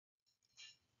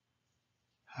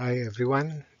Hi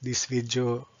everyone, this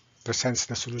video presents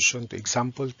the solution to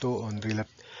example 2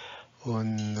 on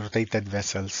rotated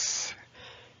vessels.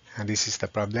 And this is the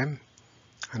problem.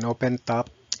 An open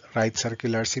top right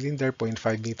circular cylinder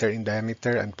 0.5 meter in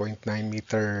diameter and 0.9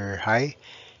 meter high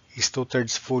is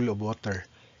 2/3 full of water.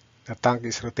 The tank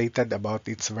is rotated about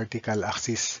its vertical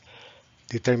axis.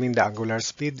 Determine the angular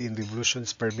speed in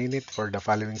revolutions per minute for the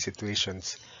following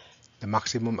situations. The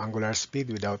maximum angular speed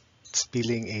without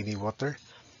spilling any water.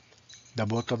 The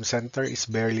bottom center is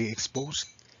barely exposed.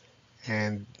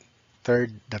 And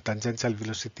third, the tangential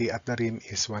velocity at the rim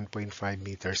is 1.5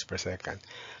 meters per second.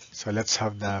 So let's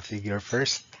have the figure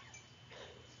first.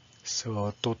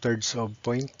 So 2/3 of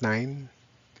 0.9,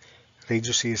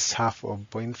 radius is half of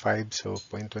 0.5, so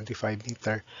 0.25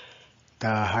 meter.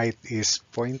 The height is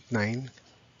 0.9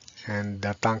 and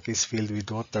the tank is filled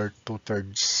with water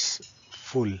 2/3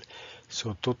 full.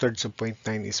 So 2/3 of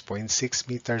 0.9 is 0.6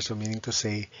 meters, so meaning to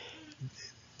say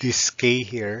this K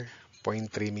here,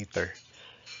 0.3 meter.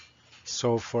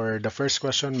 So for the first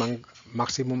question,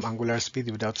 maximum angular speed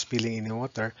without spilling any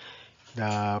water,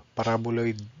 the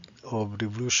paraboloid of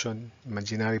revolution,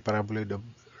 imaginary paraboloid of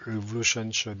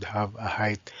revolution should have a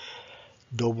height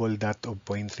double that of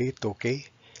 0.3, 2K.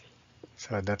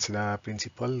 So that's the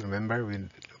principle, remember,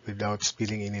 without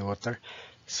spilling any water.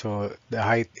 So the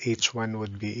height H1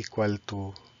 would be equal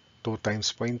to 2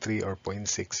 times 0.3 or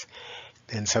 0.6.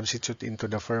 Then substitute into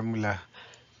the formula.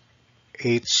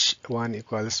 H1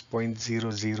 equals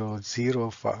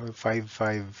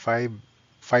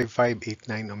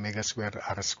 0.0005589 omega square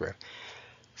r square.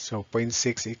 So 0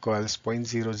 0.6 equals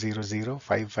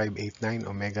 0.0005589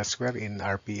 omega square in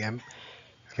RPM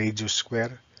radius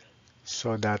square,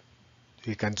 so that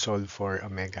we can solve for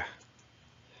omega.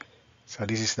 So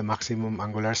this is the maximum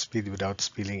angular speed without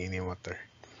spilling any water.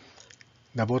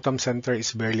 The bottom center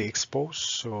is barely exposed,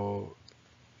 so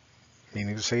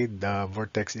meaning to say the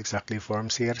vortex exactly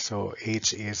forms here, so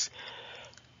H is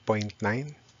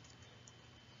 0.9.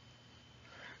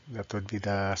 That would be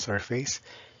the surface.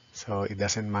 So it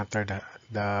doesn't matter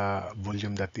the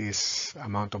volume, that is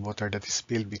amount of water that is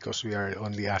spilled, because we are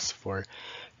only asked for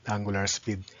the angular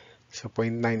speed. So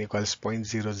 0.9 equals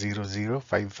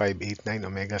 0.0005589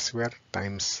 omega square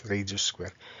times radius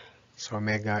square. So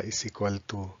omega is equal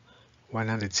to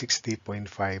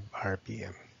 160.5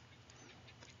 RPM.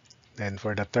 Then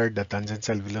for the third, the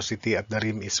tangential velocity at the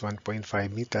rim is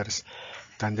 1.5 meters.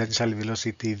 Tangential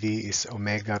velocity V is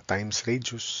omega times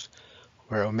radius,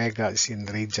 where omega is in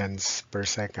radians per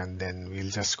second. Then we'll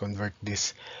just convert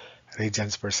this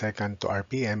radians per second to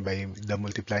RPM by the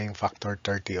multiplying factor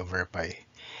 30 over pi.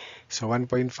 So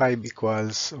 1.5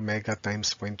 equals omega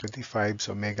times 0.25,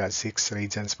 so omega is 6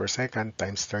 radians per second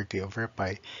times 30 over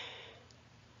pi.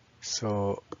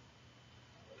 So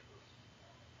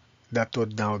that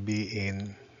would now be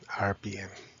in RPM.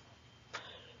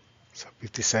 So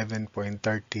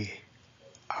 57.30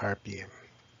 RPM.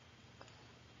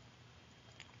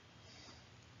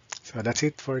 So that's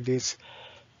it for this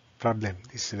problem.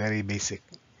 This is very basic.